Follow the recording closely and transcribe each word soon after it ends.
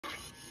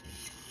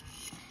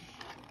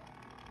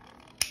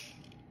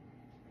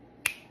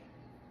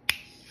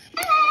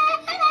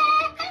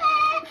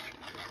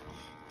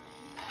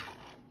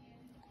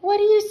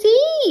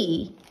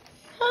Hey!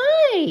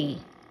 Hi!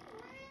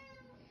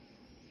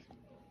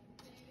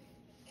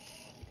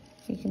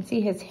 You can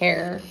see his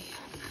hair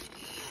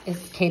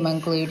came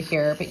unglued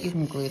here, but you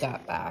can glue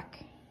that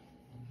back.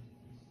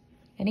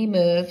 And he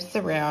moves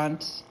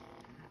around,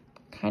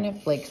 kind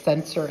of like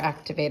sensor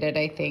activated,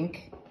 I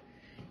think.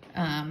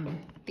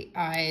 The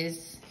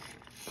eyes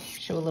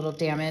show a little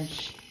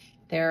damage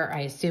there.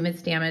 I assume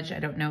it's damage. I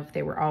don't know if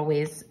they were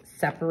always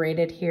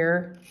separated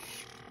here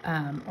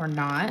or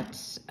not.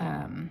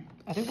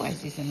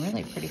 Otherwise, he's in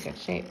really pretty good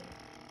shape.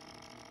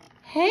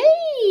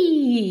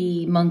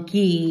 Hey,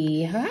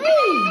 monkey. Hi.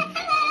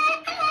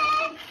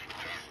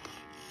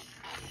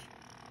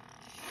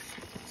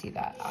 You can see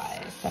that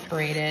eye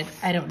separated.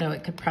 I don't know.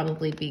 It could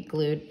probably be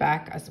glued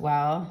back as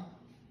well.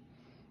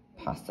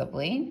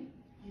 Possibly.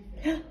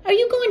 Are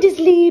you going to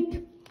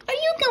sleep? Are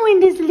you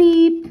going to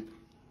sleep?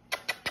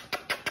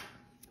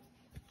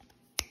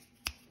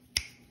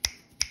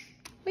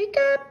 Wake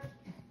up.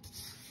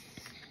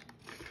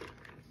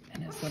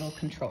 And his little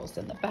controls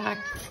in the back.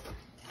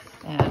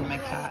 And my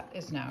cat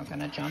is now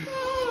gonna jump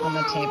on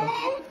the table.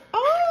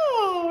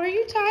 Oh, are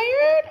you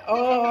tired?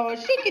 Oh,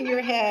 shaking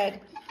your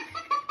head.